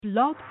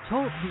Blog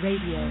Talk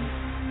Radio.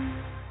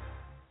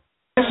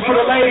 This is for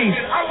the ladies.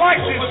 I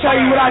like this. I'll tell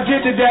you what I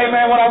did today,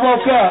 man, when I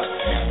woke up.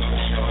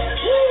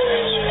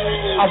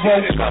 I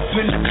woke up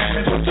in the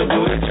morning with the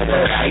lure to the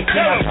right. Then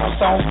I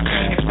tossed on my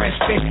green and French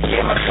fish.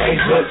 Yeah, my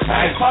face looks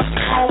tight. Fucking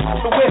home on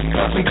the west,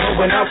 cause we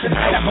going out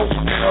tonight. I hope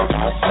the girl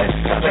don't slip,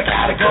 cause I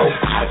gotta go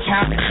out of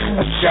town to do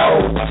a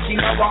show. But she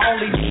know I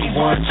only need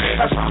one chick.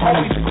 Cause my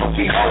homies are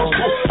goofy hoes.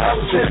 Up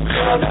to the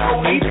club, I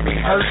don't need to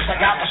rehearse. I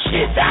got my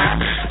shit down.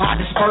 I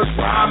disperse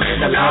rhyme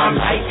in the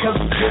limelight, cause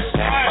I'm just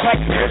that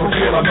crack. Never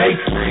real, I make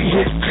 3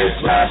 hits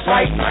just last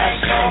night.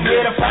 I'm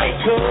here to fight,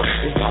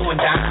 cause it's going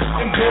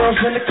down. And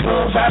girls in the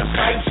clubs out of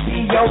sight.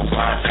 CEOs,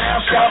 my town,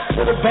 shout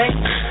to the bank.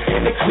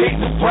 In the clique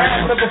with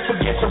Brown, never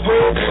forget the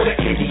red or the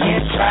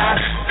Indian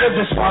tribe. Cause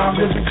this rhyme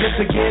isn't just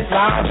to get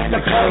live. In the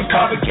club,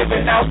 probably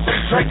giving out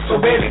some drinks, so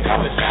baby,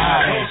 come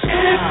inside.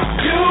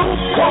 If you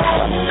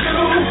want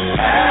to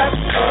have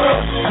a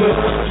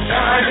good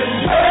time,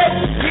 then let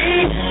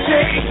me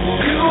take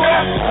you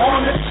out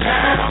on the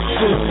town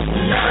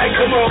tonight.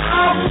 Come on,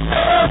 I'm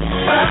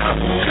about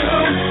to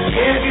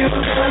give you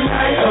the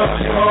night of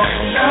your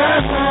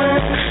life.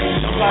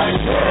 Somebody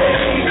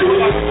say you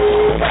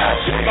got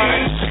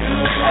change you.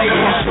 Hey,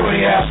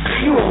 shorty, I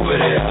see you over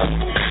there.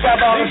 Got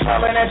all the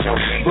smiling at your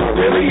feet, but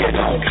really you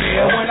don't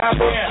care. When I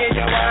look in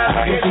your eyes,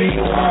 I can see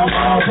you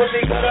on.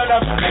 Pussy good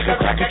enough to make a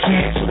crack a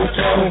can to a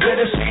toe. With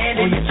a sand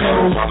in your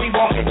toes, while we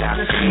walking down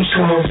the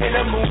seashore. In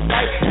the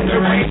moonlight, and the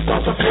rain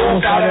starts to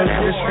fall. Started at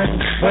the string,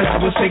 but I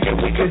was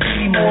thinking we could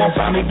be more.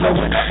 Finally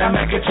blowing up, now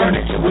I could turn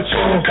it to a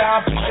chore.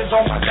 5 pieces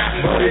on my top,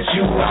 but it's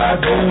you I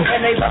go.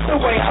 And they love the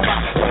way I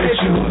rock, but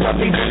it's you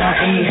love me when I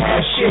ain't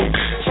have shit.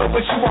 So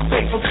but you are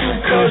faithful too,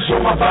 cause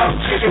you're my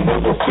bottom chicken.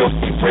 We're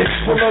filthy rich,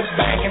 we'll look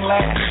back and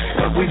laugh.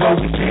 Look, we've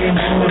always been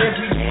more. If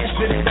we didn't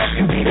spit it up,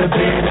 you be the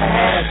better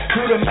half.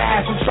 Do the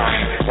math, I'm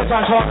trying,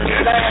 sometimes harder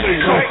to laugh.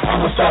 So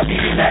I'ma stop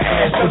eating that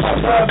ass, cause I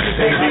love you,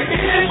 baby.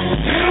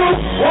 If you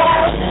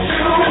want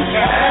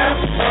to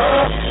have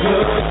a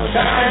good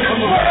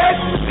time, let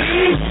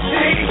me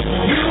see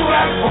you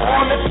out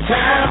on the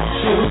town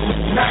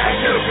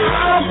tonight. Cause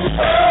I'm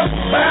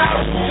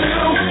about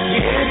to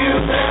give you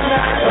the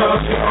night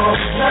of your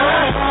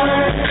life.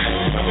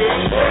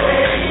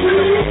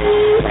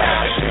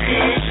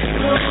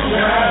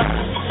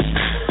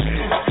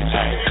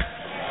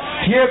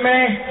 Yeah,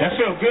 man, that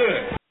felt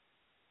good.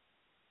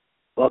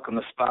 Welcome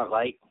to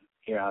Spotlight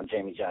here on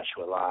Jayme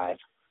Joshua Live.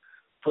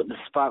 Putting the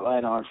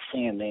spotlight on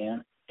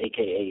Sandman,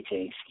 a.k.a.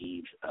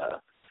 Skeems.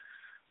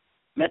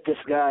 Met this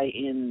guy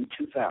in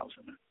 2000.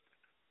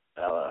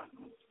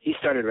 He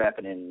started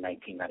rapping in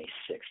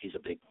 1996. He's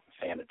a big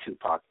fan of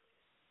Tupac.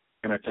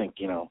 And I think,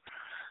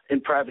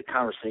 in private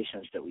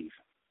conversations that we've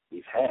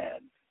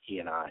had, he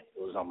and I,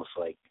 it was almost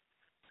like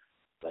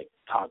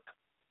Pac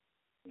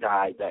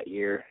died that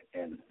year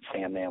and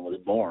Sandman was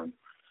born.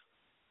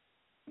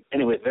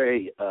 Anyway,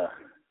 very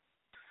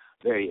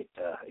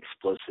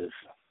explosive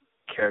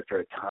character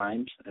at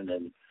times, and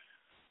then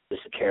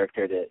just a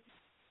character that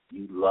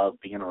you love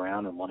being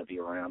around and want to be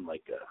around. I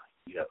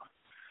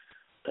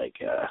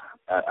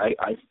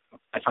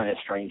find it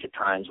strange at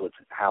times with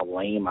how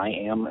lame I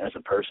am as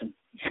a person.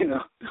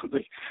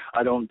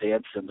 I don't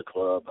dance in the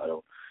club. I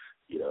don't,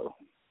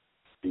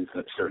 do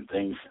certain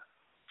things.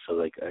 So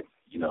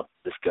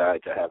this guy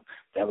to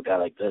have a guy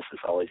like this is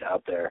always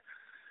out there,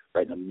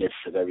 right in the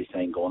midst of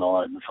everything going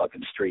on in the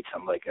fucking streets.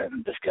 I'm like,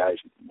 and this guy's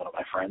one of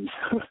my friends.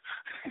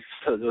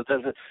 So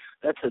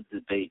that's a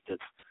debate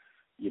that's,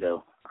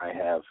 I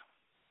have,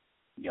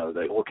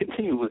 that will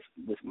continue with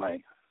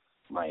my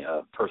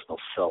personal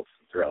self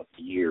throughout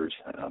the years,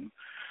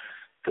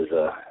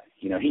 because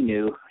he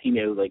knew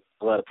like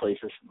a lot of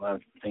places, a lot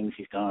of things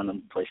he's done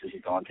and places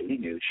he's gone to. He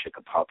knew shit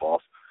could pop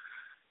off.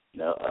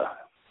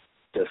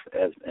 Just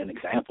as an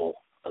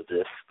example of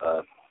this,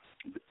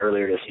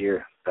 earlier this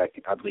year, back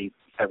I believe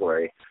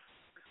February,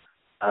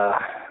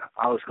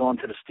 I was going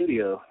to the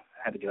studio.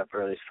 I had to get up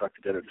early so I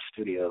could go to the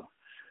studio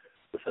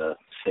with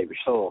Save Your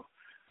Soul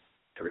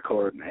to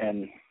record,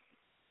 and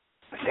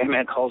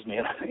Sandman calls me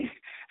at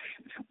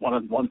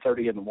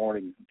 1:30 in the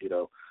morning.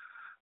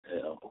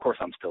 Of course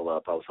I'm still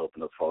up. I was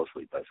hoping to fall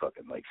asleep by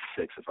fucking like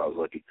 6 if I was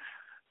lucky.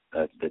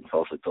 I didn't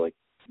fall asleep till like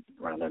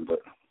around then, but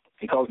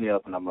he calls me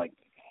up and I'm like,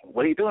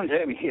 "What are you doing,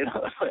 Jayme?"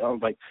 I'm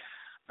like,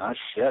 "Oh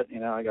shit,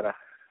 I got a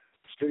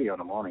studio in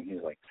the morning."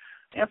 He's like,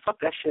 "Yeah, fuck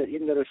that shit. You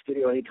can go to the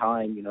studio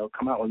anytime.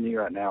 Come out with me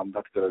right now. I'm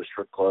about to go to the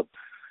strip club.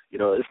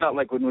 It's not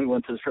like when we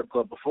went to the strip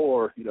club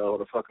before.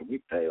 On a fucking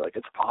weekday. Like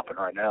it's popping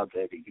right now,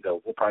 baby.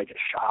 We'll probably get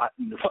shot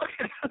and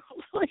fucking."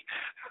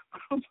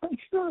 I'm like,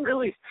 "No,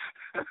 really?"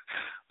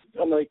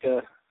 I'm like,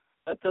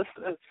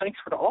 "Thanks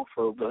for the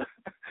offer, but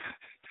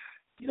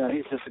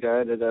he's just a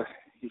guy that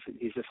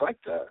he's just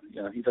like that.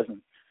 He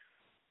doesn't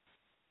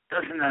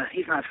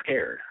he's not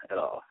scared at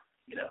all.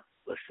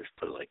 Let's just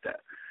put it like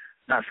that.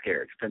 Not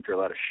scared. He's been through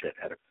a lot of shit.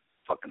 Had a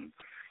fucking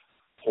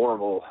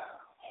horrible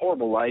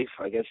life,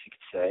 I guess you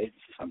could say,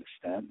 to some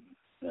extent,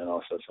 and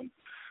also some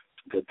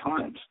good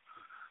times.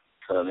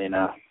 So,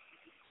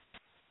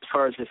 as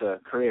far as his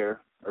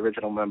career,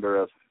 original member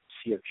of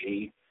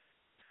CFG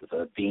with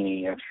a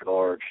beanie, extra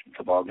large,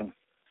 toboggan.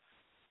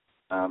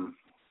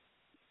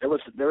 There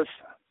was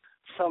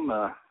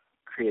some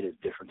creative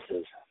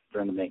differences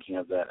during the making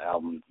of that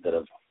album that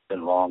have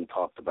been long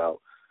talked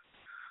about,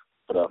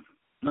 but I'm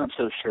not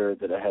so sure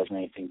that it has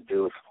anything to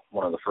do with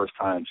one of the first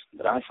times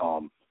that I saw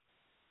him.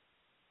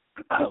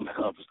 I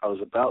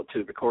was about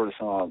to record a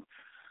song,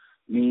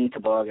 me,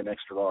 Toboggan,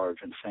 Extra Large,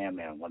 and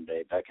Sandman one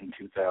day back in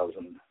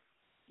 2000.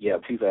 Yeah,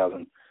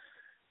 2000.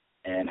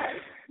 And,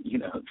 you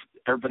know,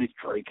 everybody's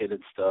drinking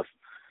and stuff.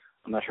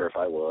 I'm not sure if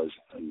I was,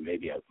 and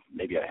maybe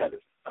I had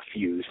a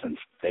few since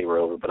they were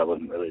over, but I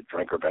wasn't really a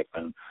drinker back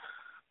then.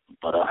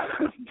 But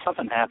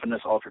something happened,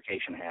 this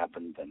altercation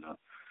happened,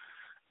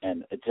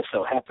 and it just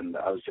so happened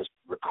that I was just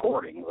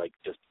recording, like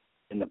just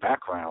in the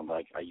background,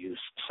 like I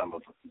used some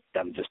of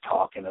them just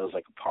talking. It was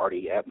like a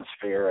party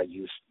atmosphere. I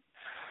used,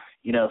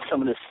 you know,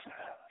 some of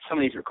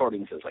these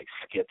recordings as like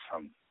skits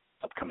from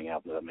upcoming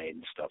albums that I made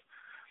and stuff.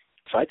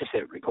 So I just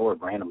hit record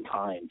random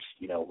times,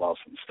 you know, while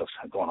some stuff's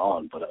going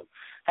on. But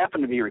I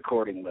happened to be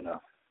recording when a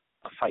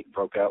fight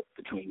broke out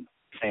between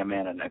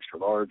Sandman and Extra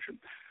Large, and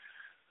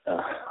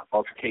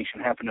altercation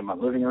happened in my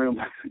living room.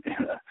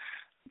 And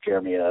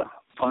Jayme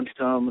punched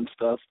him and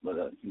stuff.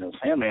 But you know,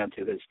 Sandman,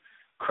 to his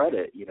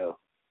credit, you know,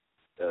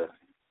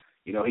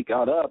 he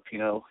got up. You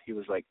know, he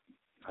was like,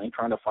 "I ain't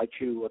trying to fight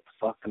you. What the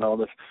fuck?" and all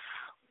this.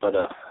 But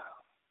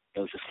it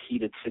was just a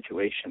heated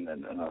situation,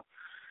 and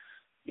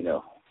you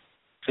know,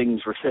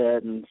 things were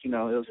said, and you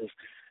know, it was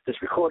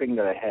this recording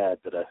that I had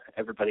that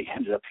everybody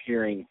ended up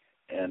hearing,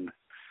 and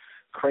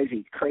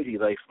crazy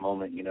life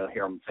moment. You know,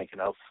 here I'm thinking,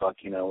 oh fuck,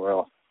 you know,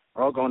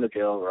 we're all going to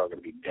jail. We're all going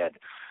to be dead,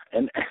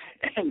 and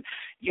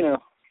you know,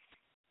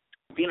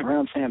 being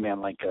around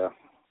Sandman, like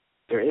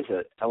there is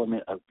an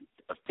element of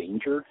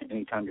danger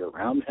anytime you're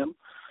around him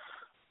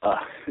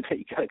that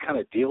you got to kind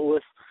of deal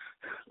with,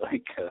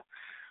 like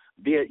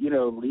be it, you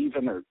know,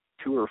 leaving or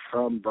to or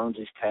from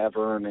Burnsy's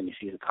Tavern, and you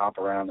see the cop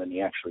around, and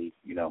you actually,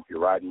 you know, you're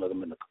riding with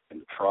him in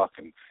the truck,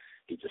 and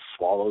he just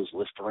swallows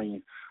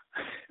Listerine,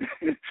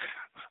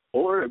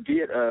 or be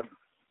it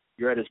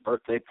you're at his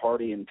birthday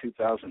party in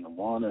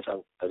 2001, as I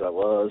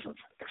was, and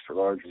Extra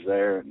Large was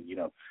there, and you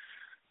know,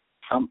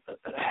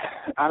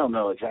 I don't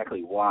know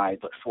exactly why,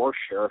 but 4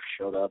 sheriffs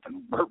showed up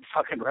and we're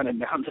fucking running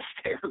down the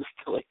stairs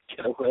to like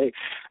get away.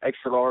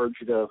 Extra Large,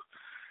 you know,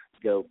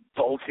 go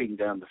bolting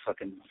down the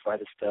fucking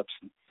flight of steps.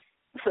 And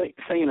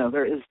so you know,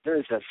 there is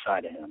that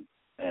side of him,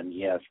 and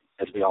yes,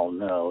 as we all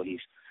know, he's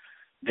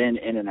been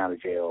in and out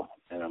of jail.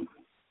 And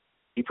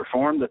he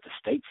performed at the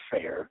state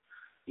fair.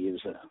 He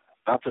was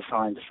about to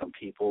sign to some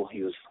people.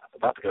 He was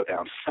about to go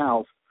down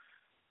south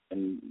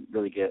and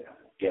really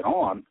get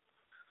on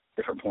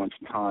different points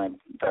in time,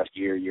 the past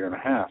year and a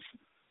half,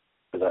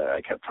 because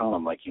I kept telling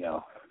him, like, you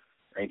know,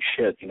 there ain't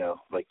shit, you know,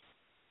 like,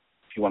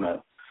 if you want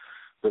to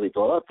really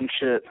blow up and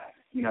shit,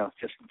 you know,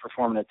 just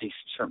performing at these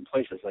certain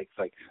places, like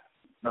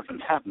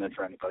nothing's happening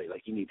for anybody.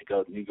 Like, you need to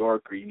go to New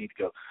York, or you need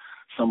to go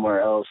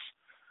somewhere else,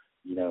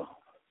 you know,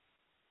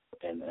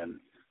 and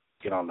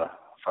get on the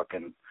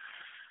fucking,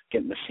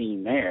 get in the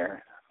scene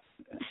there.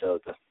 And so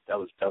that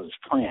was his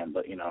plan.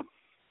 But, you know,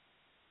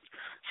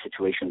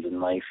 situations in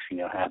life, you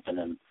know, happen,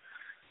 and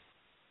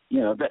you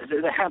know,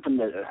 that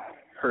happened that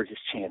hurt his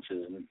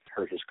chances and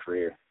hurt his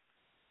career.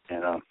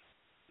 And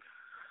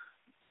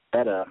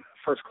that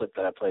first clip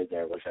that I played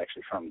there was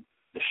actually from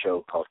the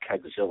show called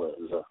Kegzilla. It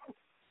was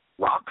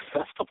a rock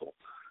festival.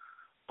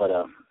 But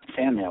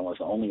Sandman was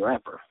the only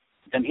rapper.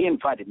 And he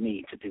invited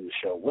me to do the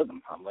show with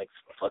him. I'm like,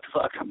 what the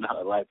fuck? I'm not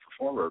a live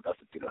performer or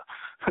nothing, you know.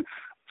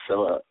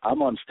 So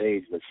I'm on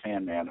stage with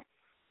Sandman,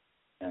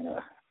 and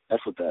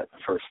that's what that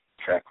first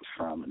track was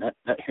from. And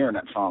that hearing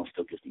that song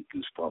still gives me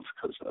goosebumps,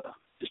 because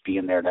just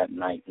being there that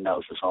night, and that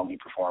was the song he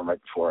performed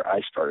right before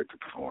I started to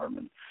perform.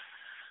 And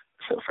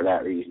so for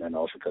that reason, and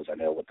also because I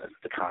know what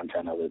the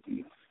content of it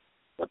and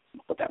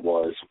what that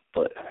was,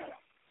 but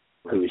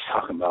who he's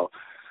talking about.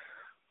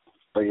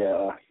 But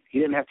yeah, he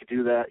didn't have to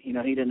do that. You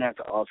know, he didn't have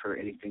to offer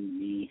anything to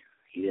me.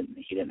 He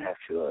didn't have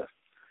to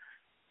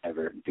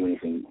ever do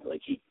anything.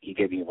 Like, he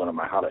gave me one of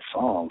my hottest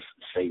songs,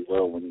 "Say You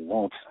Will When You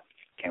Won't."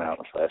 Came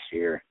out last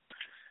year.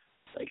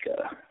 Like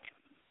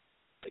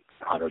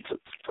hundreds of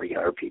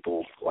 300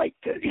 people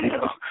liked it, you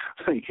know.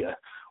 Like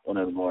one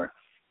of the more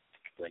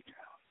like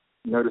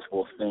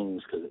noticeable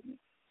things, because it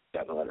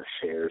got a lot of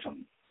shares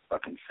on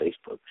fucking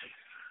Facebook.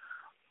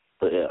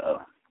 But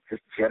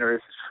just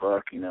generous as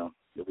fuck, you know.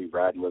 You'll be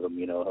riding with him,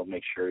 you know. He'll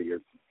make sure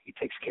he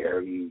takes care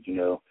of you, you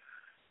know.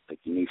 Like,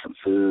 you need some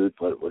food,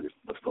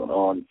 what's going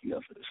on, you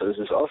know. So there's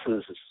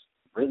this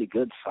really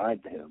good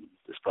side to him,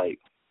 despite,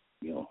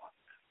 you know,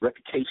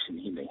 reputation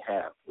he may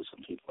have with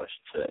some people, I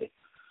should say,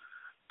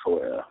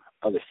 for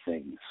other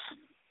things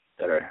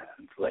that are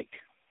like,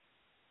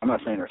 I'm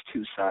not saying there's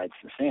two sides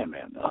to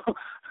Sandman, though,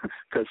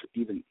 because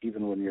even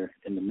when you're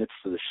in the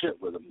midst of the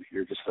shit with him,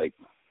 you're just like,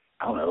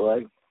 I don't know,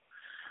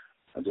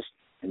 I'm just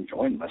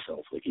enjoying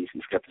myself. Like, he's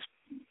got this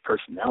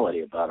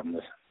personality about him,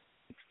 this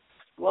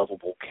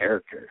lovable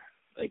character.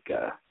 Like,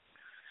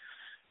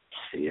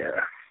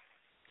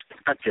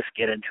 let's just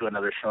get into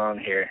another song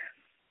here.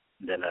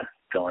 than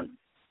going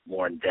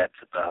more in depth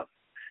about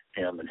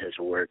him and his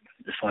work.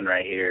 This one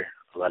right here,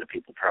 a lot of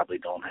people probably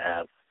don't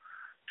have.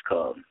 It's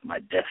called My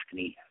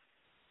Destiny.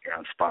 Here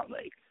on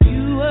Spotlight.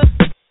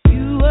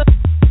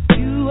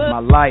 My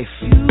life,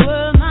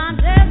 my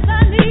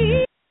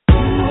destiny,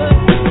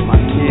 my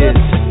kids,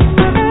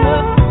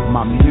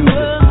 my music.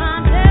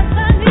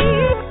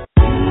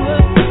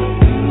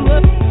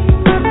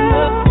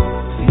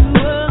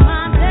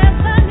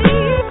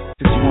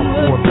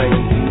 614,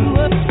 baby.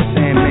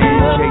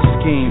 Sandman,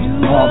 Skeems,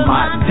 all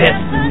my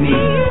destiny.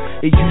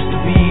 It used to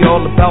be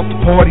all about the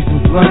parties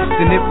and blunts,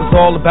 and it was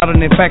all about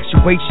an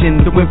infatuation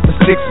that went for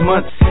 6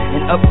 months.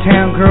 An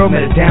uptown girl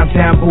met a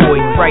downtown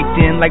boy. Right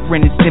then, like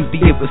Ren and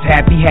Stimpy, it was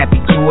happy, happy,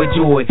 joy,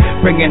 joy.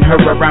 Bringing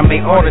her around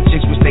made all the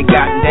chicks wish they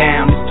got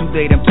down. It's too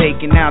late, I'm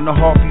taking out, no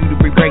heart for you to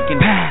be breaking.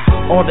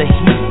 All the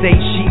he say,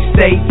 she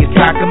say, it's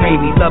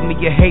cockamamie. Love me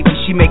or hate me,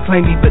 she may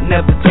claim me but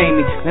never tame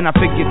me. Then I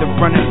figured the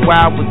running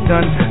wild was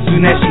done.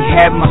 Soon as she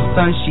had my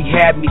son, she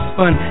had me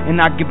spun. And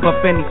I give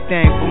up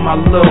anything for my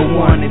little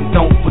one. And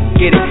don't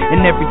forget it,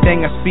 and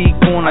everything I speak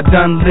on, I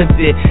done lived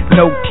it.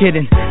 No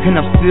kidding, and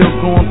I'm still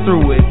going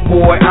through it.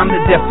 Boy, I'm the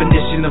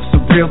definition of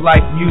some real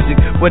life music.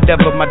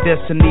 Whatever my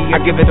destiny,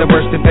 I give it the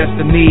worst and best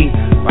of me.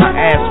 If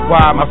I ask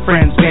why, my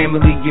friends,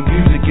 family, and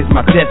music is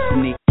my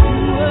destiny.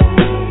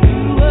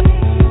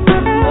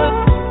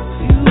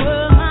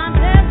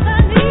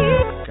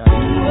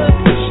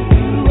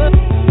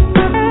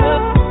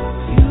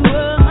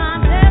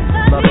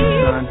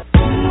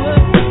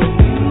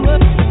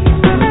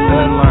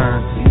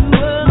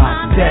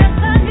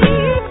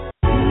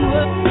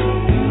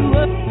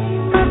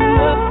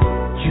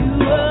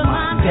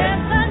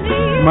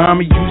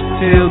 Mama used to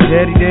tell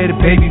daddy that a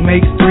baby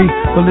makes 3.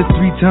 Well, it's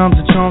 3 times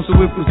the charm, so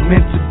it was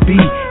meant to be.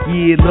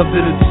 Yeah, love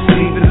it or just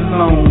leave it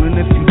alone. And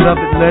if you love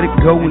it, let it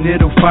go and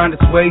it'll find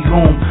its way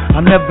home.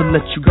 I'll never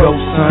let you go,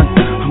 son.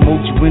 I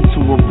mold you into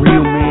a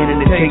real man,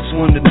 and it takes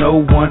one to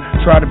know one.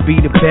 Try to be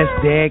the best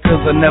dad,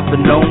 cause I never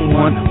known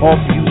one.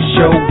 Offer you to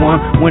show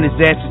one when his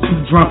ass is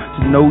too drunk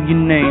to know your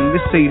name.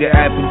 They say the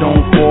apple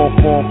don't fall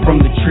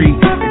from the tree.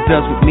 It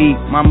does with me.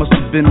 Mine must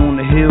have been on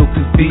the hill,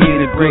 cause being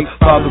a great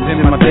father was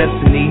in my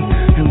destiny.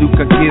 And Luke,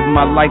 I give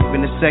my life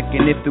in a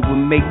second if it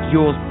would make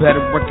yours better.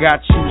 I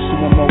got you, so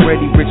I'm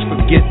already rich,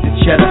 forget the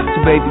cheddar.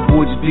 So baby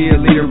boy, just be a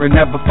leader and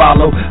never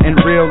follow. In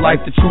real life,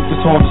 the truth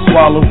is hard to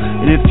swallow.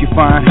 And if you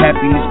find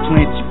happiness,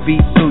 plant your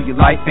feet so your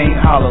life ain't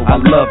hollow. I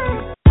love you.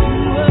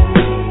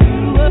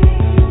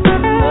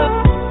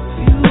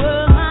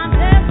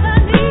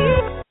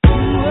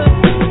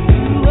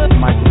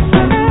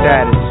 Microphone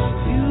status.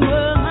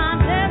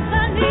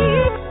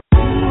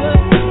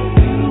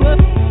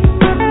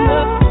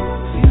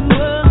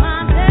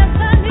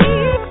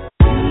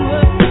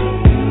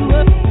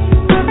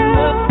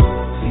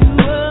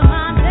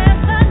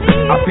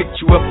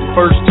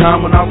 First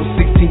time when I was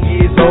 16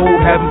 years old,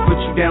 haven't put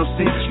you down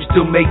since. You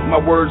still make my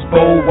words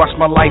bold, watch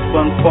my life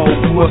unfold.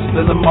 You were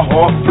still in my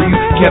heart for you,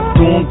 kept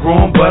on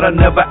growing, but I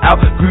never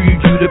outgrew you.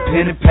 You the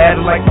pen and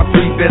paddle like my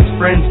 3 best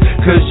friends,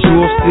 cause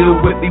you're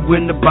still with me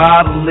when the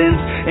bottle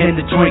ends and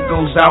the joint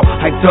goes out.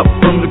 Hyped up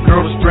from the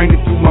girl that's stringing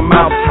through my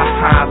mouth. Ha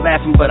ha,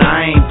 laughing, but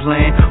I ain't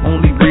playing.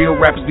 Only real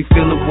rappers be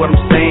feeling what I'm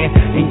saying.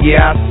 And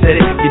yeah, I said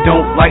it, you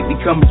don't like me,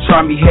 come and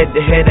try me head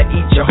to head. I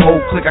eat your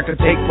whole clique, I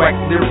could take whack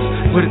lyrics,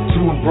 put it to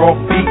a raw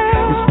beat,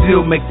 and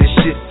still make this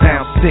shit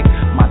sound sick.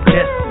 My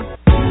destiny.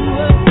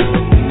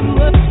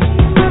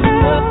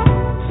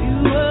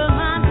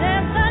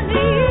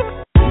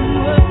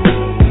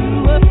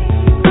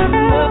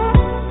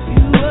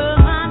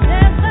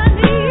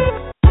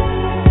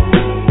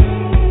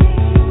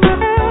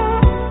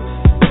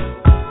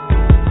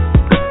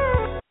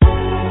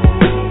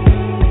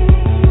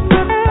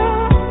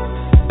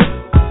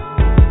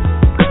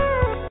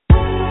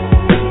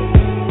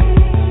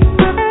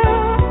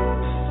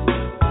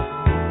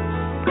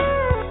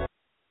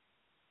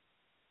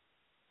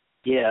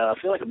 Yeah,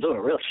 I feel like I'm doing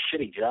a real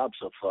shitty job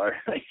so far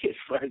as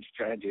far as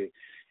trying to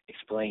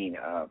explain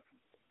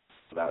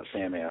about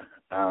Sandman.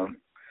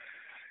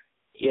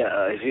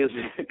 If he was,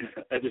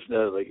 I just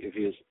know like if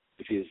he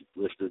was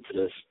listening to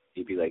this,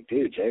 he'd be like,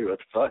 "Dude, Jay, what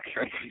the fuck?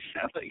 You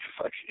sound like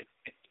fucking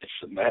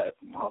it's a mad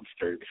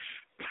monster."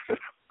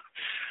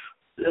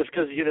 That's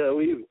because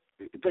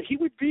but he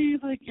would be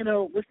like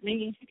with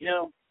me,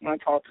 when I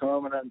talk to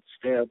him and I'd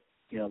stay up,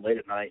 late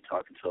at night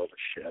talking to him and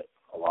shit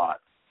a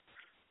lot.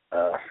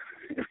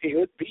 He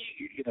would be,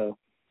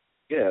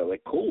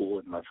 like cool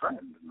and my friend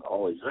and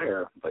always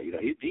there, but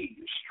he'd be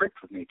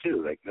strict with me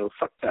too. Like, no,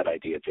 fuck that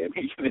idea,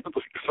 Jayme.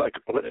 Like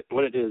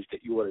what it is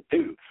that you want to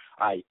do.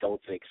 I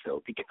don't think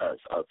so because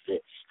of this.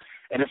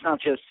 And it's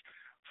not just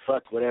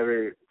fuck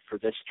whatever for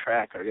this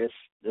track or this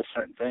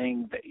certain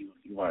thing that you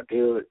want to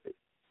do.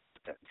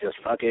 Just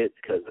fuck it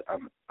because I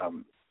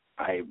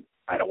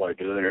don't want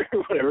to do it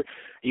or whatever.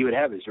 He would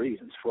have his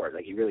reasons for it.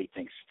 Like he really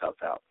thinks stuff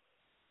out.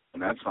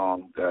 And that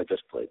song that I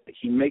just played,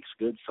 he makes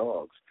good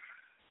songs.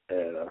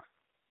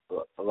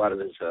 A lot of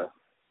his,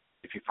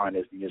 if you find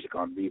his music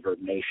on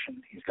Reverb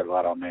Nation, he's got a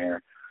lot on there.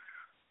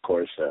 Of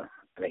course,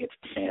 I think it's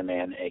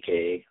Sandman,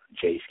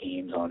 a.k.a.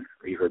 Skeems on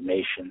Reverb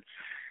Nation.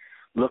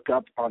 Look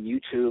up on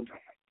YouTube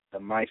the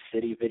My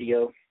City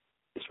video.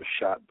 This was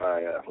shot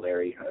by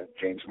Larry,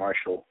 James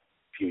Marshall,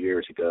 a few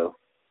years ago.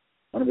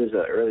 One of his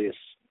earliest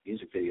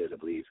music videos, I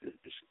believe.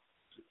 It's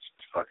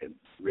fucking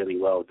really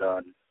well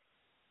done.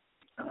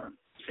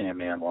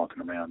 Sandman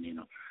walking around,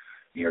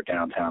 near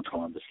downtown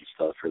Columbus and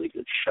stuff. Really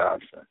good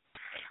shots.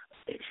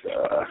 It's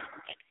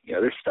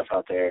there's stuff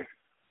out there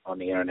on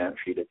the internet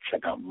for you to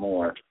check out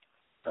more.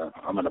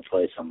 I'm gonna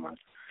play some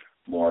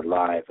more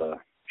live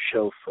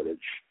show footage,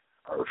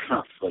 or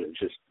not footage,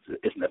 just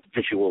isn't a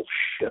visual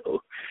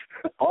show,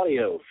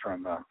 audio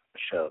from a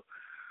show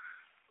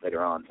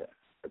later on to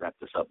wrap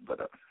this up.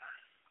 But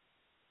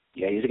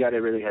he's a guy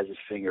that really has his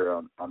finger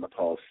on the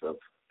pulse of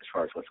as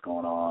far as what's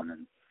going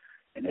on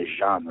and his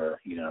genre.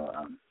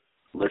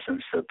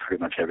 Listens to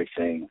pretty much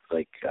everything.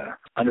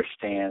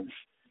 Understands,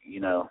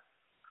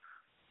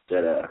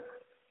 that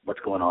what's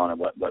going on and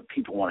what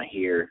people want to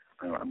hear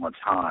and what's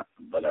hot,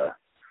 but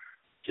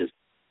just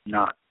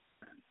not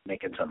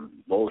making some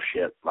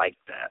bullshit like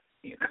that.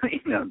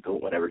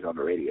 Whatever's on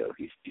the radio,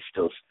 he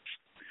still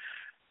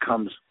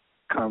comes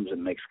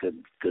and makes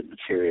good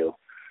material.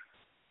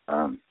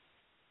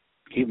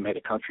 He even made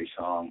a country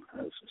song.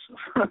 I was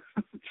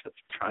just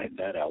trying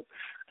that out.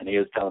 And he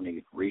was telling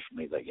me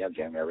recently that, yeah,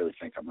 Jayme, I really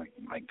think I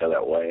might go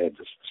that way and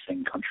just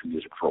sing country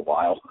music for a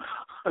while.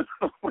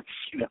 Which,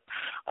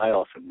 I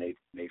often made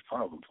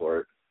fun of him for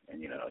it.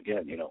 And,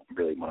 again, you don't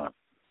really want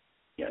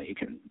to, you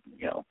can,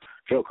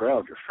 joke around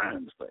with your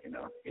friends, but,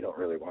 you don't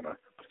really want to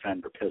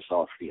offend or piss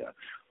off the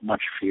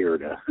much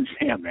feared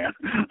Sandman.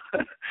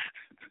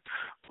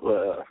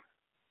 Well,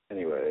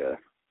 anyway,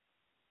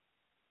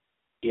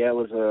 it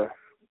was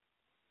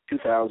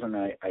 2000,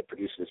 I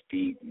produced this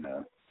beat, and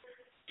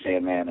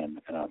Sandman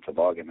and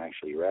Toboggan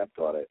actually rapped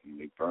on it, and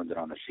we burned it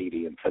on a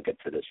CD and took it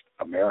to this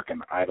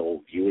American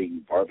Idol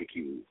viewing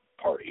barbecue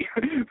party.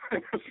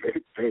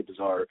 Very, very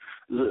bizarre.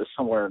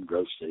 Somewhere in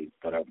Grove City,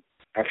 but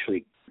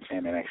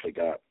Sandman actually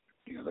got,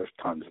 there's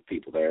tons of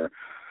people there.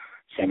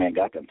 Sandman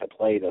got them to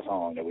play the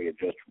song that we had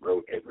just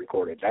wrote and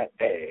recorded that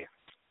day,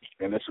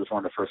 and this was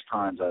one of the first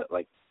times that,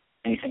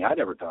 anything I'd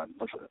ever done.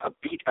 A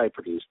beat I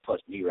produced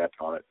plus me rapping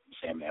on it,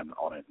 Sandman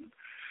on it, and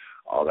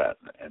all that,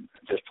 and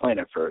just playing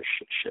it for a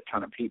shit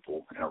ton of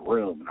people in a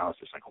room, and I was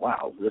just like,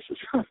 wow, this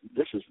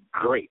is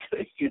great.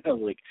 This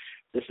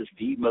is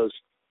the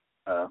most,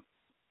 the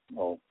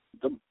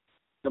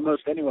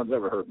most anyone's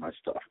ever heard my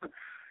stuff.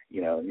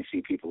 And you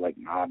see people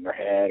nodding their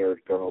head, or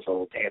girls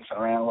all dancing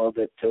around a little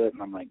bit to it,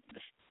 and I'm like,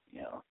 this,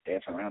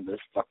 dancing around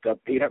this fucked up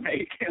beat I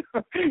made.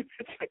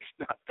 It's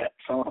not that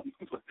song,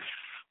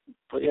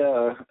 but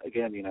yeah,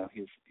 again,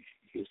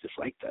 he's just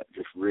like that,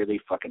 just really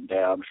fucking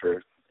down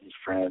for his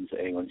friends,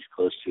 anyone he's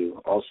close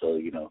to. Also,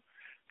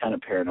 kind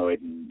of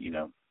paranoid and,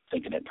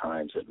 thinking at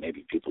times that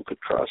maybe people could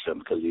cross him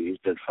because he's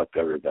been fucked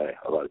over by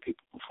a lot of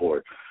people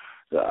before.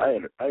 So I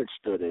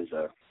understood his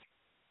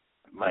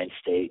mind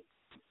state.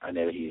 I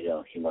know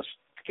he must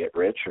get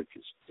rich or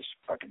just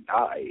fucking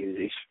die.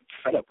 He's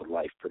fed up with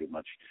life pretty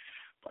much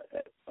by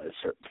a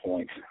certain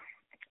point.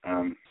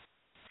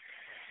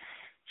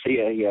 So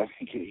yeah,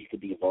 he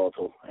could be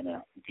volatile, and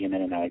being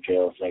in and out of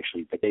jail is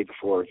actually the day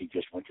before he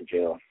just went to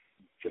jail.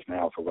 Just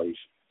now for what he's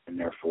in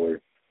there for.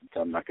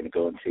 So I'm not going to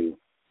go into.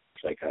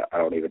 It's I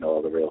don't even know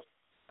all the real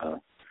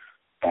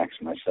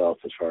facts myself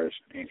as far as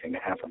anything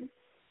that happened.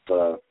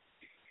 But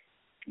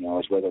I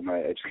was with him.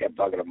 I just kept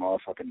bugging him all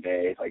fucking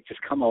day.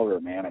 Just come over,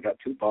 man. I got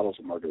 2 bottles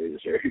of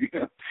margaritas here.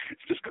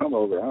 Just come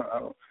over.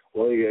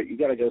 Well, you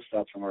got to go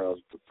stop somewhere else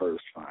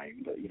first,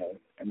 fine. But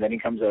and then he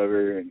comes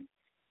over, and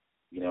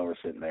we're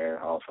sitting there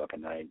all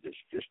fucking night,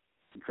 just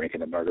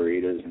drinking the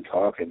margaritas and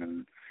talking,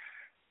 and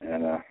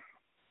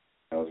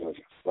that was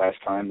the last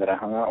time that I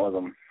hung out with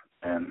him,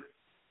 and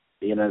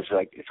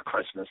it's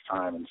Christmas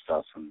time and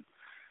stuff, and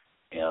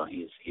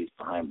he's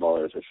behind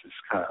bars. It's just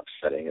kind of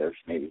upsetting. It's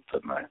maybe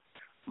put my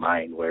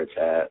mind where it's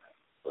at.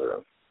 But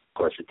of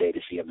course, the day to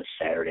see him is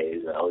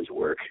Saturdays. I always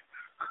work,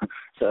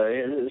 so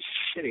it's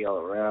shitty all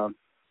around.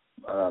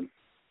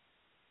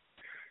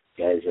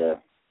 Guy's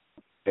a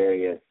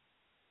very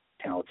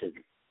talented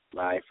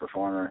live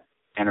performer.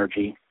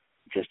 Energy,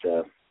 just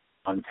a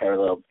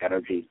unparalleled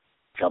energy.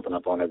 Jumping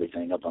up on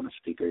everything, up on the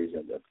speakers,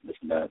 and this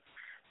and that.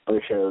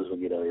 Other shows,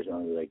 there's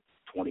only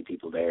 20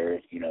 people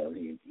there.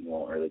 You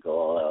won't really go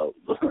all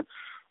out.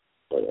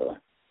 But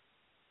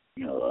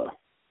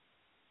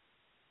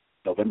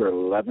November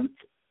 11th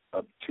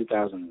of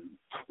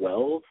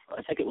 2012,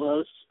 I think it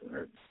was,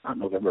 or not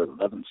November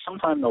 11th,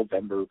 sometime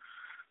November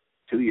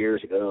 2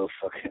 years ago.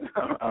 Fucking,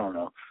 I don't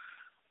know.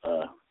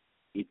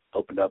 He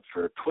opened up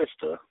for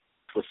Twista.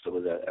 Twista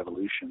was at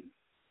Evolution,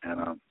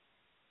 and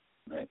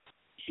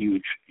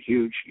huge,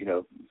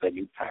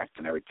 venue packed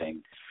and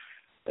everything.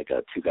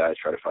 2 guys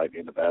try to fight me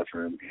in the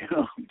bathroom.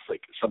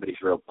 It's somebody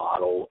threw a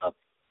bottle up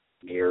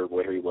near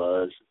where he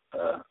was,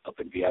 up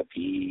in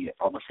VIP,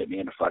 almost hit me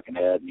in the fucking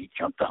head, and he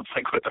jumped up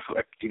what the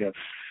fuck,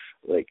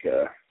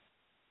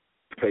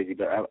 crazy.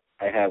 But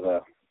I have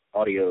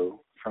audio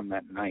from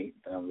that night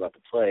that I'm about to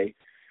play,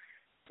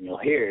 you'll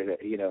hear that,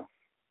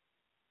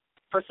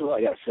 first of all,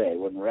 I got to say,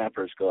 when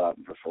rappers go out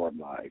and perform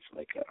live,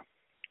 like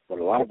what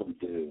a lot of them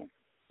do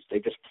is they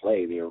just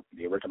play the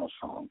original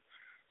song,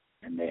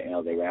 and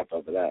they rap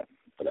over that.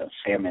 But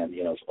Sandman,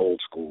 is old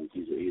school.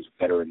 He's a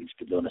veteran. He's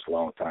been doing this a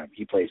long time.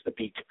 He plays the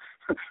beat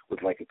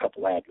with like a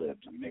couple ad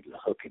libs and maybe the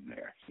hook in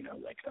there.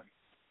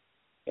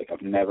 Like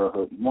I've never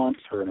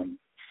heard him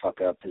fuck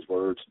up his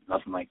words,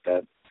 nothing like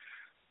that.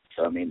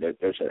 So I mean,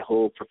 there's a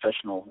whole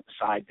professional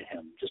side to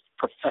him, just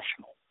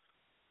professional,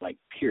 like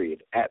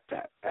period.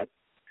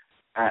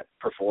 At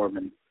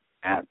performing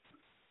at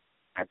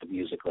the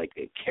music, like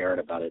they cared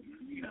about it,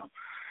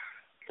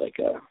 like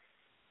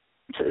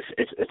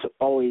it's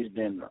always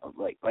been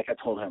like I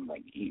told him,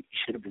 like he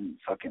should have been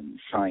fucking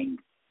signed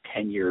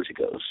 10 years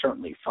ago,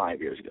 certainly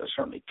 5 years ago,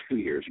 certainly 2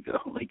 years ago.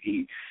 Like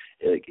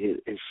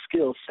his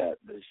skill set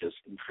is just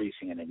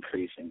increasing and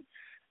increasing,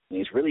 and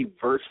he's really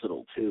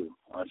versatile too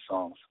on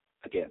songs.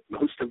 Again,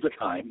 most of the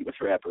time with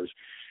rappers,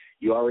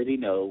 you already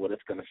know what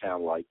it's going to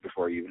sound like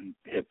before you even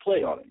hit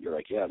play on it. You're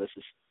like, yeah, this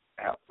is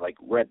like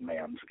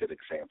Redman's a good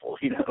example,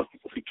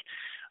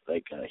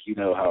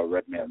 how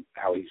Redman,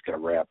 how he's going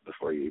to rap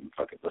before you even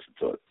fucking listen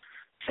to it.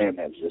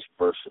 Sandman's just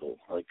versatile,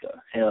 like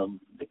him,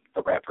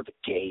 the rapper, the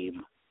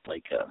Game,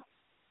 like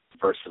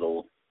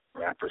versatile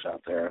rappers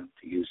out there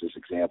to use as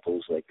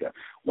examples, like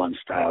one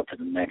style to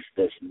the next,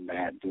 this and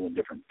that, doing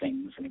different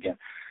things. And again,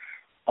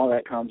 all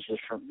that comes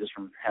just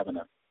from having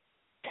a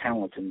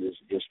talent and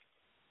just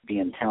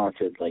being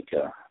talented. Like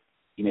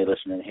you may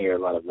listen and hear a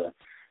lot of the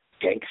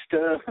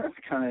gangsta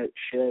kind of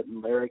shit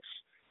and lyrics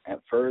at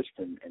first,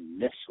 and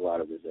miss a lot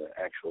of his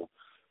actual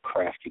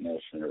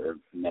craftiness or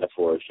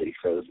metaphors that he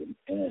throws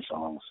in his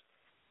songs.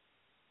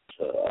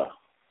 So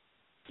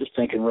just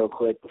thinking real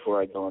quick before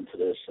I go into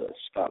this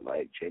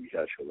spotlight, Jayme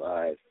Joshua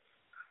Live,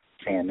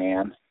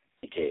 Sandman,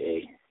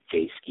 a.k.a.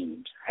 J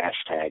Skeems,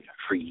 hashtag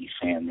free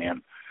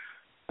Sandman.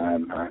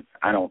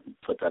 I don't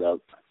put that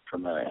up for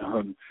my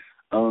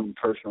own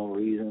personal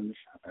reasons.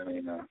 I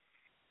mean,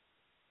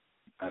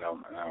 I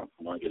don't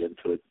want to get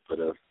into it, but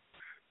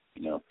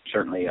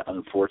certainly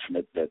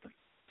unfortunate that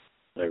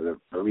whatever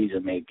the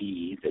reason may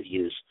be that he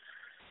is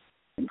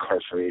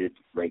incarcerated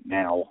right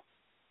now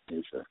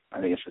is I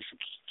think it's just an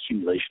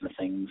accumulation of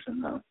things,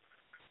 and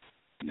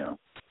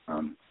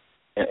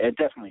it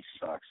definitely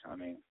sucks. I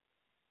mean,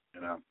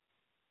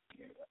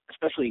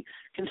 especially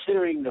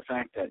considering the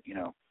fact that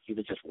he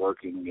was just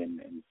working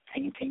and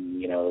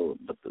painting.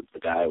 The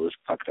guy was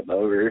fucking him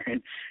over,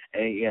 and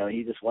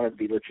he just wanted to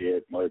be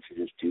legit, wanted to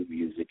just do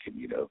music, and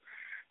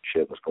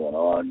shit was going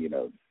on.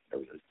 There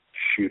was a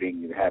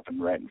shooting that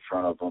happened right in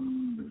front of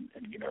him,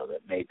 and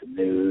that made the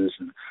news.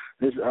 And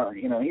this,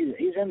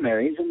 he's in there.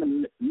 He's in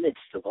the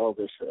midst of all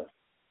this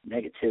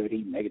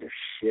negativity, negative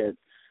shit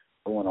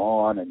going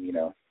on, and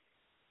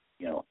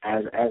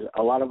as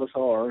a lot of us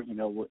are,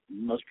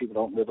 most people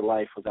don't live a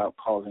life without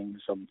causing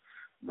some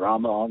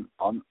drama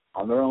on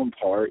their own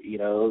part,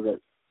 that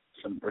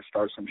or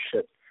start some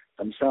shit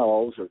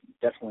themselves, or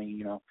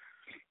definitely,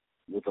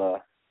 with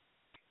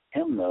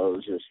him though, it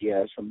was just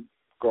some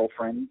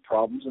girlfriend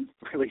problems and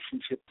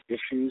relationship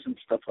issues and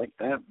stuff like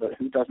that. But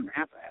who doesn't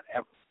have that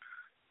ever?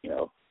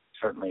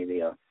 Certainly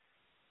the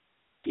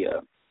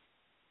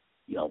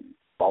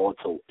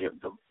volatile,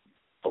 the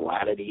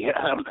volatility.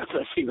 I don't know if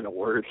that's even a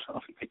word. I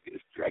don't think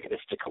it's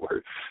dragonistic a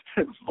word,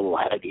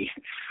 volatility.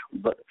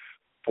 But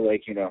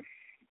like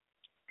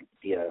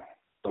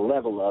the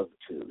level of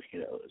two,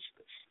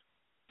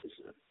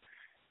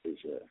 is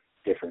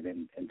different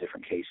in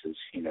different cases,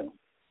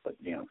 But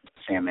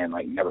Sandman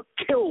like never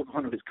killed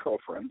one of his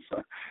girlfriends.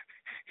 So,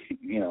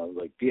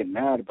 like being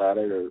mad about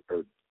it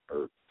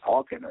or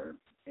talking or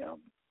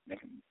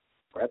making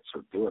threats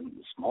or doing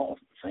small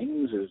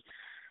things is,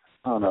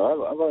 I don't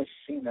know. I've always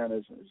seen that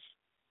as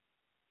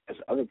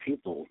other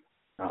people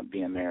not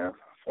being there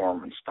for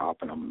him and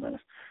stopping him in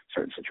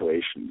certain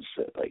situations.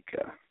 That, like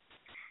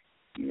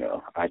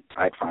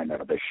I'd find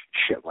out a bit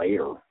shit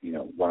later,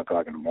 1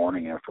 o'clock in the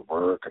morning after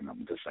work, and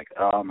I'm just like,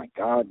 oh my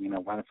God,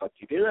 why the fuck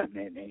you do that?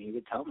 And he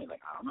would tell me,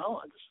 like, I don't know,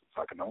 I just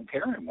fucking don't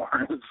care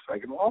anymore. It's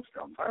fucking lost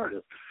it. I'm tired of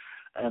it.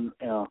 And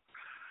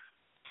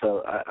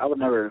so I would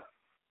never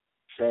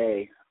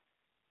say,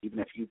 even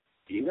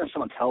if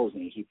someone tells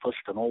me he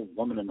pushed an old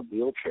woman in a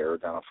wheelchair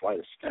down a flight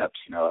of steps,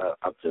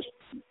 I'm just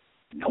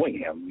knowing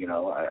him,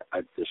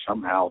 I just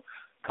somehow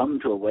come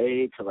to a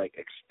way to like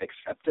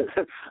accept it,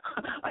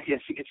 I guess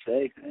you could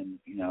say. And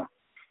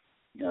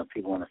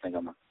people want to think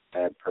I'm a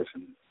bad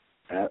person.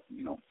 That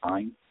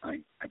fine. I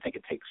think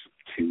it takes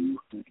two,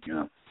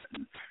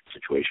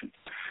 situations.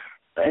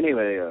 But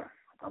anyway,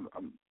 I'm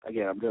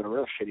doing a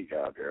real shitty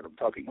job here, and I'm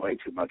talking way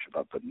too much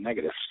about the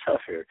negative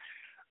stuff here.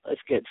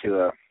 Let's get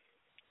to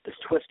this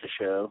Twista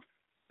show.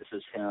 This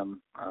is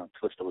him.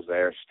 Twista was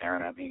there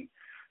staring at me.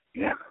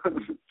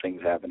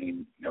 Things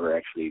happening. Never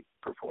actually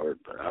performed,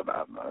 but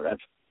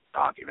that's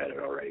documented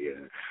already.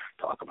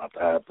 Talk about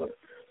that. But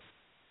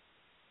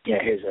yeah,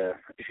 here's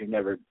if you've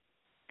never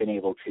been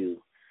able to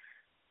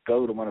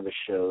go to one of the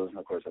shows, and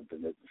of course I've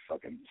been to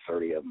fucking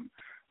 30 of them.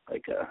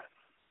 Like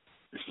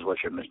this is what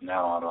you're missing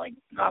out on. Like,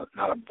 not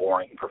a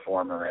boring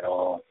performer at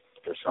all.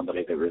 There's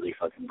somebody that really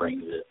fucking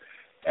brings it.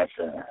 That's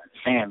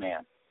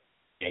Sandman,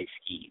 Jayme. It's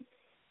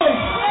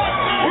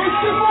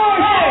your boy,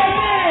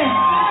 Sandman.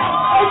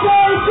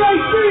 Okay,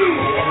 JC.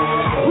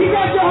 We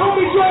got your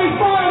homie Jayme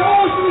Fire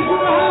Horses in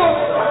the house.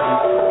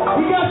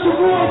 We got your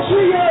boy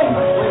Trio.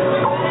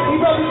 He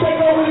about to take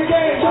over the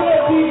game. Turn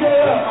that DJ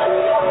up.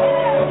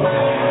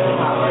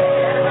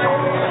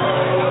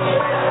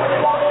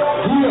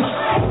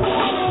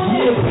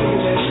 Yeah, baby,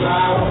 let's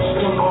ride.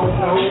 Come on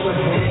over,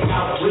 hang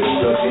out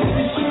with us.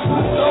 This is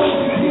what those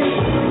who get.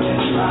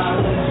 Let's ride,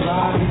 let's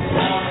ride.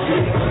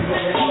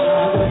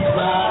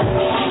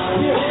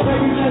 Yeah,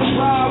 baby, let's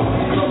ride.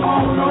 Come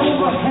on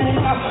over, hang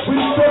out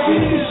with us.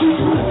 This is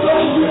what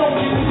those who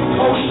don't get it.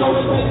 Oh, show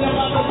us that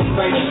I'm not the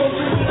baby. So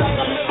treat me like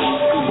I'm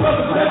in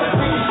brother 17.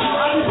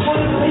 I just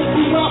want to take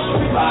you up.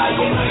 We ride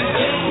and I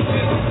get it.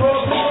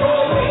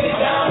 Lay it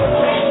down.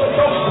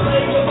 Don't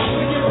play with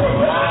me. You can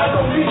ride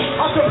on me.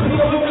 I can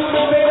feel the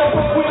movement made up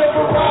of with a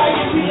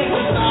variety and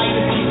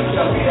society.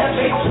 Tell me that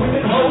makes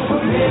women hold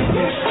for men.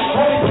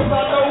 Only because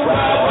I know why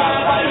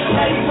I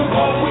came to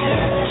walk with it.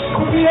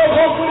 Put me up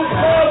walk with his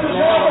love and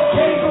now I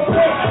came to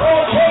play.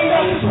 Okay,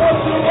 I'm just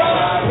supposed to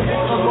ride.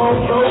 Come on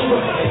over.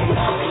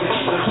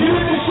 You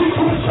in the street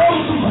with the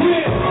chosen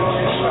here.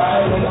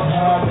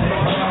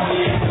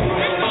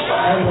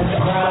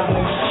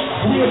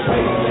 Yeah,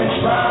 baby, let's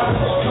ride.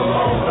 Come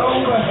on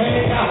over,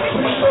 hang out.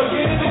 Let's go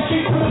get in the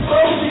street with the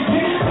chosen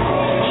here.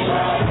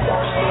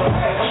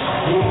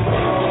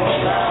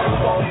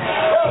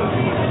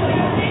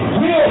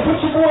 Yeah, put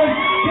your boy,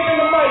 get in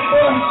the mic,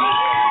 boy.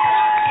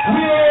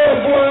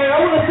 Yeah, boy, I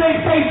want to thank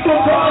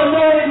Facebook for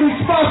automatically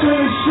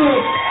sponsoring this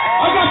shit.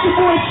 I got your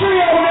boy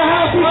Trio in the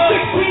house. He's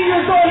 16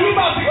 years old. He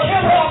about to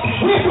kill off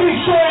Whippy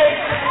Trade.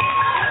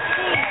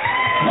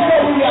 You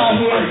know we out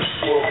here.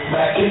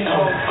 Mackin'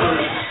 on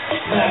first.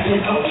 Mackin'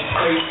 on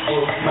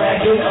Facebook.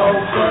 Mackin' on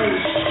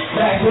first.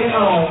 Mackin'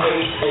 on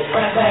Facebook.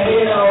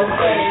 Mackin' on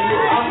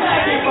Facebook. I'm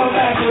mackin' on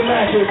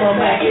Facebook.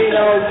 Mackin'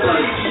 on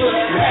Facebook.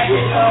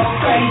 Mackin' on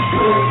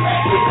Facebook.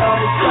 Mackin' on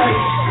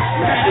Facebook.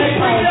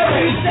 Mackin' on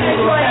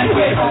Facebook.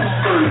 Mackin' on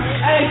first.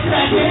 Hey,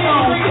 mackin'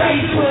 on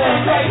Facebook.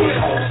 Mackin'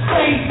 on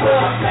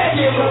Facebook.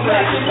 Mackin' on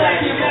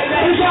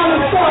Facebook. We got a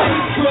fight.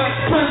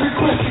 Friend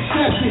request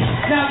accepted.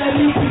 Now let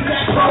me get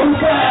that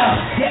profile.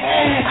 Your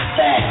ass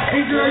fat.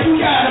 And girl, you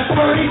got a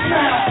pretty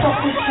smile. Fuck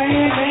with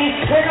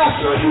Sandman. And I'll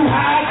show you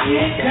how I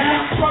get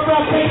down. Fuck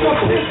up, take a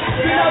pic.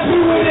 Then I'll do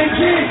it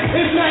again.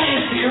 It's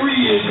nothing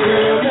serious,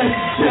 girl. Let's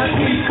just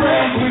be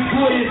friends with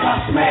goodies.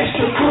 I smash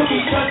the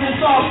cookie. Cause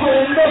it's all for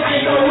the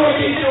looking. No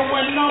rookie.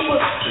 Doing numbers.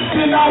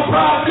 Then I'll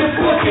rob the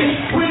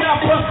bookie. When I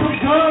bust some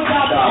guns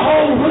out, the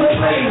whole hood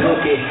play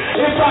hooky.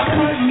 If I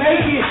couldn't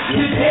make it,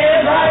 you're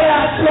dead right.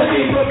 I took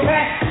it. But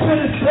back to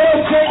the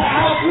subject.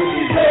 How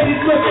these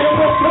ladies looking.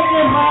 What's in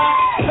your mind?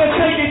 Let's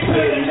take it to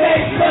the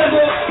next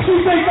level. You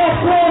think I'm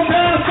falling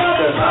down,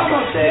 something? I'm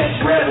a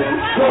dead rebel.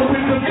 Go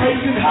with the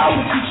patience, how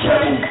would you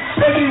treble?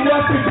 Baby,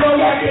 what's the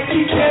glow like a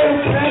key kettle?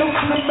 Pedal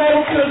to the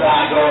metal, cause I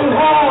go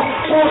hard.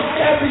 Once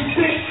every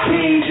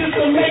 16 just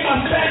to make my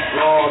sex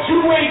long.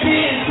 You ain't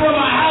getting to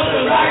my house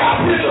cause I got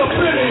pistol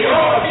pretty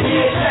hard.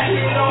 Bitch, back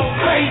it on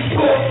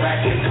Facebook.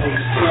 Back it on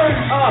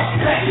Facebook.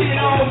 Back it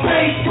on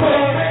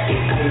Facebook.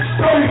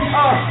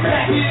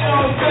 Back it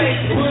on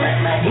Facebook.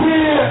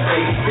 Yeah.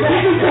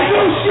 This is the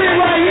new shit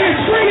right here.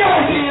 Trio.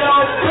 Back it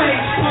on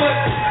Facebook.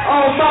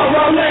 On my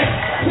Rolex.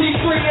 He's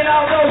swinging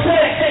out those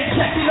heads. They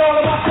checking all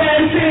of my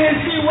fantasies.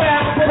 See what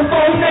happens to the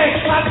phone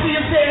next. I see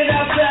him standing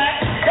outside.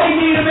 They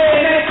need a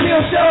man that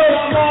kill shows.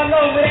 I'm all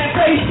over that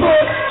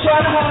Facebook.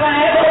 Trying to holler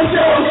at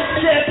dojo.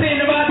 Step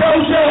into my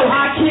dojo.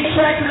 I kick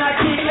tracks and I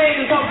kick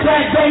lasers. I'm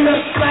Black Raider.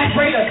 Black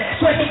Raider.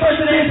 Second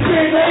person in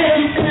spirit later.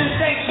 You couldn't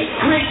thank me.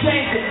 Rick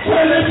James.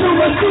 Turn into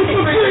a super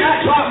treat. I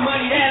drop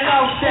money that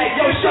long stack.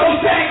 Yo, show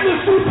back the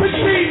super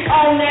treat.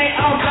 All day,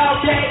 I'm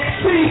about that.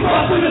 City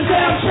bus on the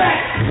soundtrack.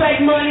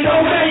 Fake money,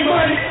 don't make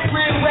money.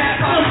 Real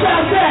rap, I'm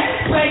about that.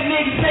 Fake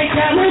niggas, fake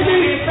out.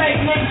 Fake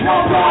niggas,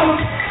 no problem.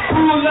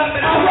 Pull up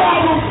and I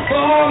rob them.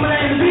 But all my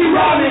name is B.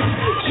 Robin.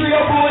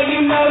 Trio boy,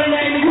 you know the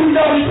name and you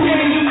know the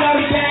city, you know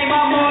the game.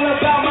 I'm all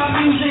about my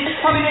music.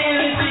 I'm in the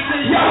industry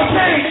cause y'all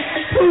can't.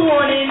 Who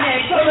on it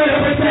next? A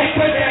little respect,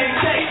 but they ain't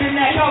take the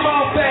neck. I'm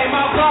on fame,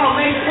 my ball,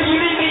 man. If you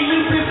need me, you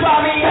can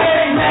find me.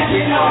 Hey, match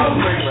it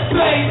on.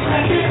 Play,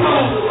 match it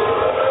on.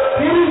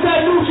 Here is that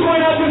new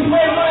joint I just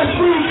played last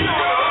week.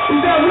 Is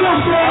that real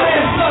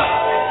shit?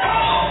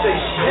 Say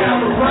she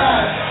down the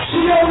ride. She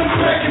on the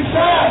second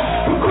side.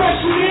 The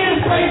question is,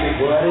 baby,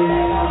 what do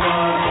you want?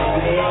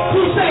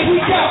 He say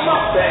he got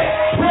my back.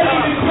 Ready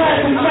to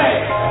clap and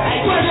back.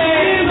 Question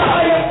is,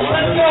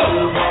 let's go.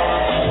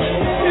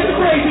 It's a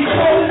crazy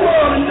cold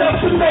world,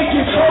 enough to make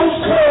your toes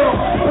curl.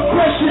 The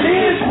question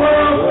is,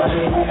 world,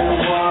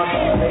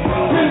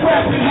 been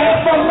rapping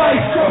half my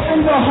life, cut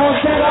from the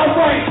heart that I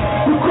write.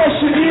 The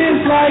question is,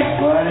 like,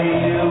 what do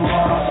you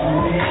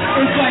want?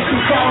 It's like the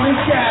falling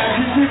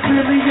skies. Is it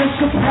really a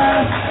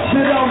surprise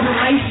that all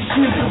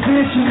relationships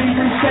eventually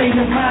reach their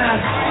demise?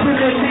 But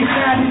at least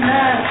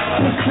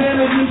 99%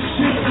 of these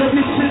shit,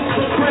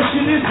 the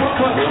question is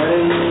what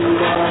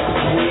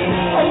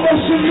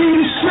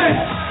emotionally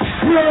distressed.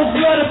 Girls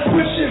love to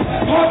push it,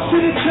 heart to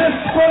the chest,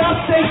 but I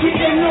stay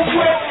in the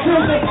wet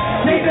till the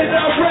day that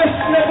I rest.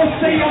 Never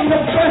say I'm the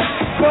best,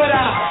 but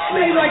I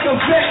play like a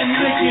vet and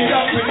lick it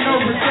up with no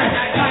regret.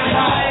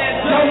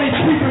 Always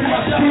keeping my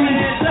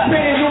speed,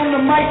 man on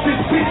the mic since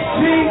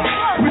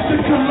 16, with the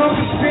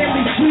Columbus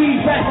family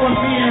G. Back when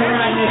me and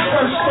Ryan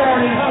first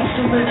started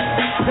hustling,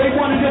 they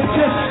wanted a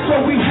test,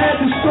 so we had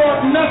to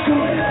start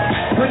knuckling.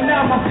 But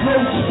now my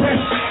flow's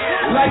fresh,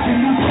 like a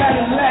new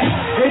Cadillac.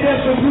 It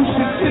has a loose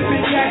and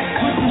tipping yak,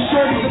 with the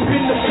shorties up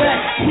in the back,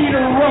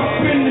 heater up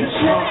in the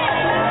trunk.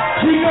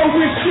 You know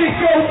when shit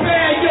go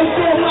bad, yo,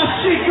 girl, my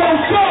shit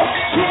goes up,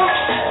 trunk.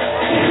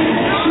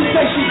 She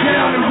say she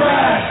down to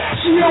ride,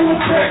 she on the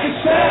track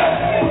inside.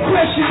 The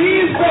question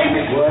is,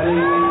 baby, what do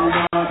you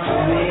want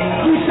from me?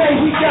 He say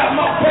he got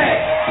my back,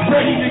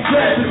 ready to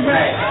grab the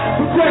Mac.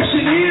 The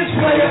question is,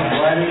 player,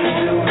 what do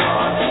you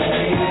want from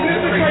me?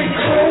 This great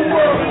cold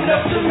world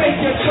enough to make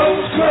your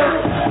toes curl.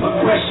 The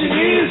question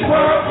is,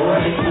 world,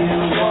 what do you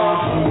want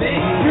from me?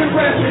 Been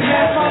rapping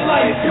half my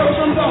life, girl,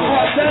 from the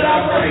heart that I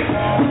break.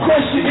 The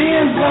question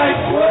is, like,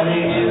 what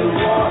do you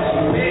want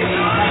from me?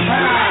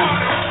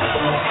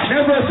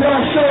 Never a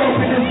dark show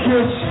up in this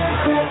bitch.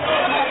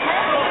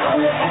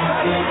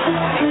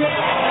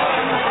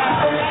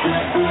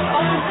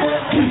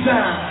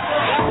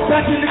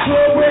 Back in the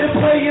club where the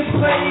players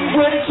play,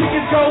 where the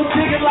chickens go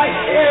digging like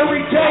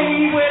every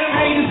day, where the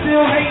haters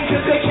still hating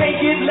cause they can't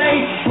get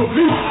laid. For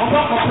me, I'm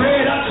about my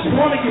bread, I just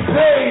wanna get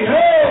paid.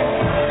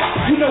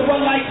 Hey, you know I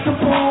like the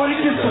party,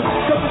 just a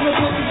couple of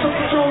books, some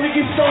control to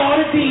get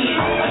started in.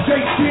 I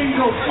take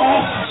singles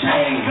off the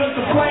chain, cause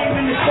the flame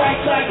in the fight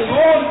like a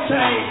all the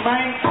chain,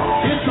 man.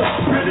 It's a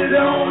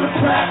predator on the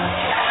track.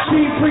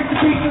 She freak the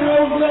beat and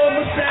those love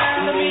my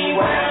style. I mean,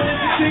 wow,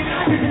 it's a chick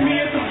picking me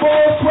at the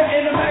ball,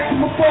 sweating the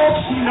maximum fall.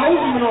 She knows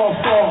I'm an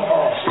all-star.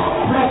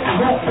 Rock the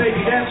rock,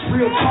 baby, that's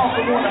real talk.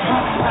 I wanna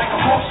hop like a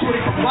hawk, so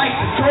they can like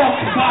the talk.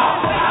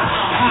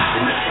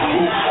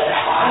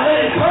 I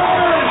let it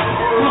burn,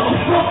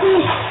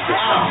 motherfuckers.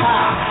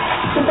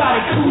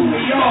 Somebody cool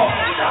me off.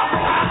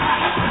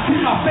 Keep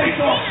my face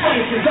off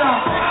straight, cause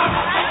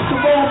the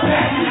wrong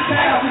pack in the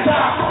town,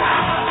 cause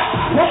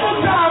one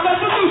more time,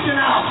 revolution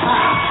out.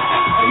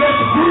 Let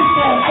the roof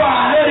on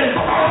fire,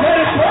 let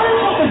it burn,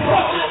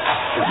 motherfucker.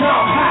 Cause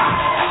I'm hot.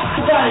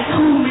 Somebody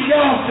cool me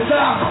off, cause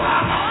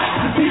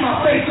to keep my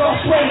face all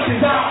sweaty, cause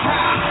I'm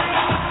hot.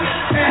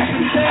 Ask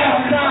me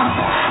down, cause I'm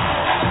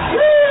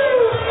woo!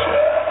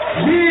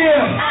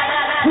 Yeah!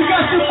 We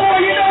got some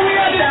more, you know we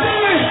had to do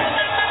it!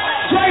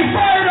 Jay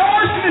Fire, the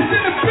arsonist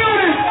in the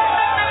building!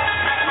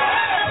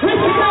 We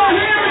can go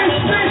here in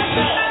this bitch!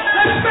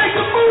 Let's make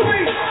a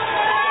movie!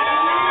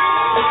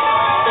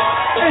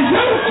 And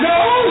you know!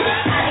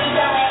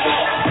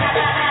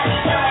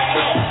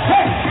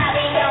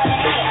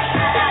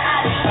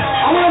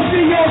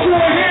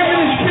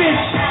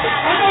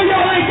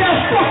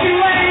 Fucking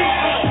lame!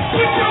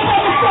 Get your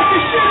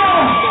motherfucking shit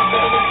on!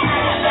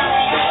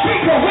 We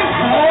going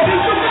hard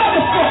as a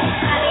motherfucker!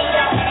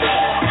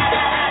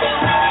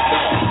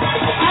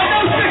 I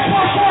know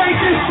 614 ain't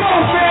this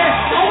song, man!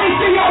 I wanna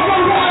see y'all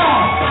run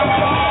wild!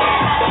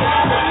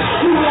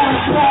 You wanna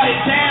slide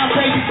it down,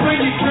 baby,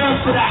 bring your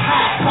girls to the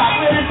hot spot.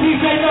 Let the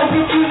DJ know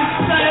we do the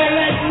style,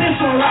 letting this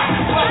one rock.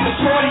 Let the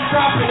shorty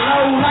drop it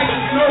low like the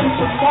snow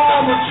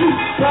tomorrow. You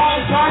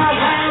ball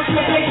around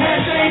till they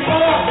can't say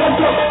ball. Let's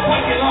go!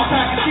 Long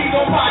time to see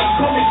nobody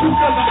coming through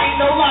cause I ain't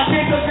no lie.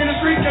 Can't up in the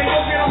street, can't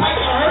go get a mic.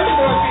 I heard the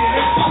boys being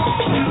hit.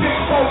 You big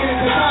spoken in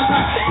the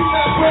contact. You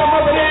got from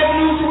other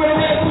avenues to where the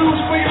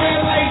revolution for your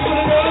red lights for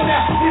the nose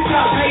now. It's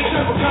not paid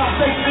simple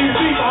conversation in the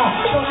people.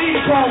 Don't need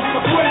a call from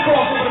a 20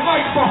 call from the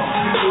microphone.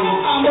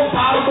 I'm a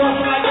power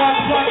bustin' like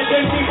Rocket Block and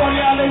they keep on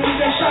y'all. They think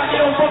they shot,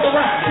 they don't fuck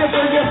around. Yes,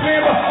 sir, yes,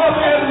 man, but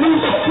other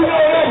avenues, you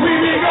know that we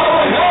be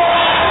going.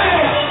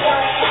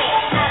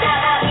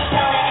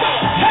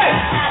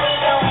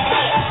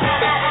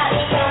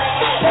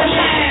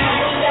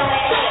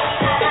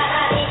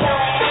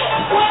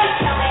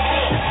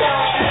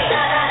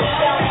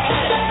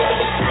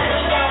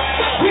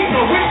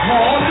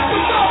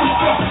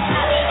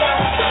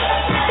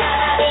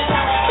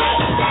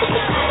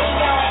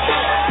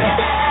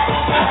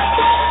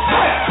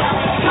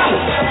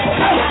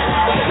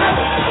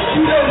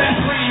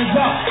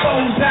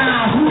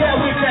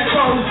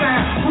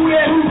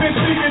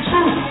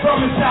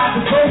 Inside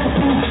the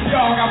overproof,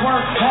 dog, I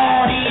work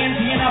hard,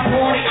 emptying up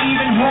water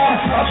even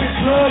harder. Up in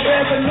Club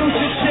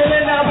Revolution,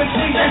 chillin' out with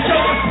DJ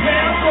Joker.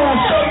 Man, I'm gonna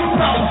show you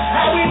something,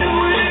 how we do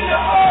it in the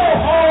old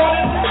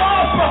hard as a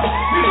motherfucker.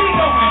 You need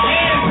on my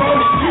hands, bro.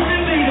 You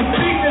can leave the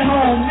beef at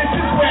home. This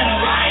is where the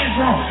lions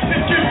roam.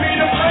 Just give me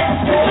the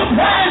microphone,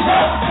 rise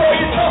up before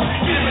you know.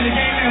 Get him in the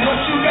game and what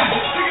you got.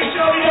 Look at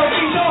Joey, yo,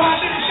 he's so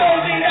hot that the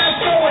show ain't that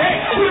going. Hey,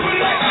 we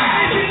really like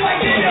this, like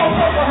this, yo,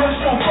 fuck with her,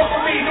 so fuck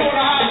with me, doing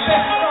a hot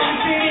step.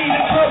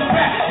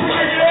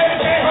 Bring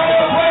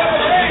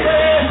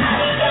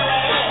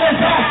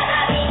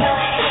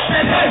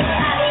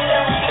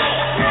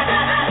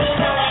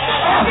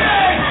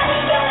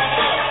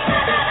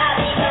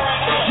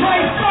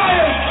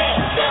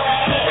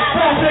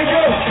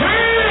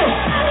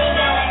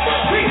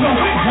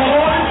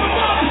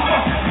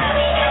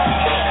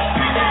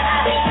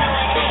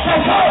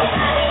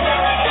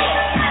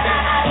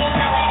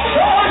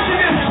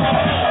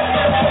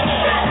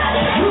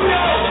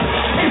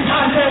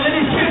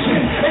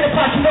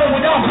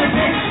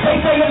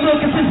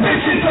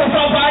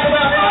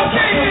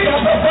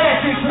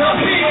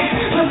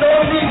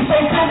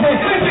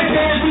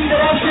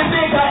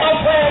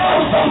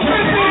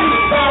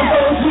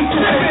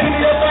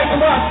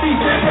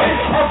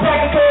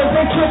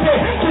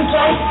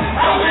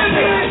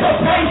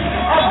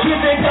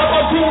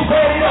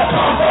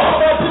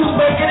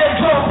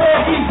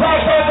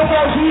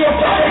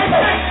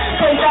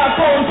they got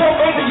phones, don't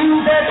make me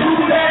use that, do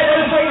that,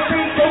 elevate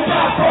streets, they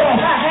got phones.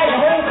 I had the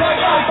whole car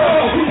got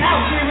phones. We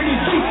out here in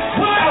these streets,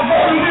 we're out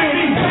here in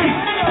these streets.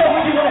 So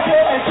when you wanna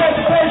feel like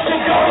such a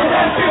person, go and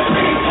rest in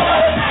peace.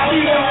 How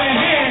we going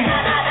in?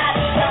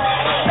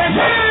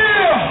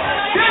 Yeah!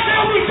 That's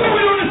how we do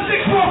it on the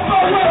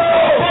 614 West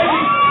Coast, baby.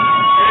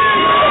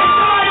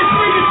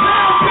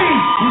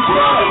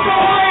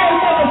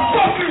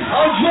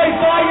 Andre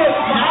Fire,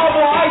 my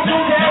album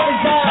iTunes,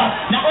 Amazon.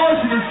 Now on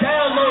to the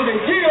download it,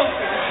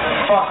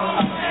 yeah.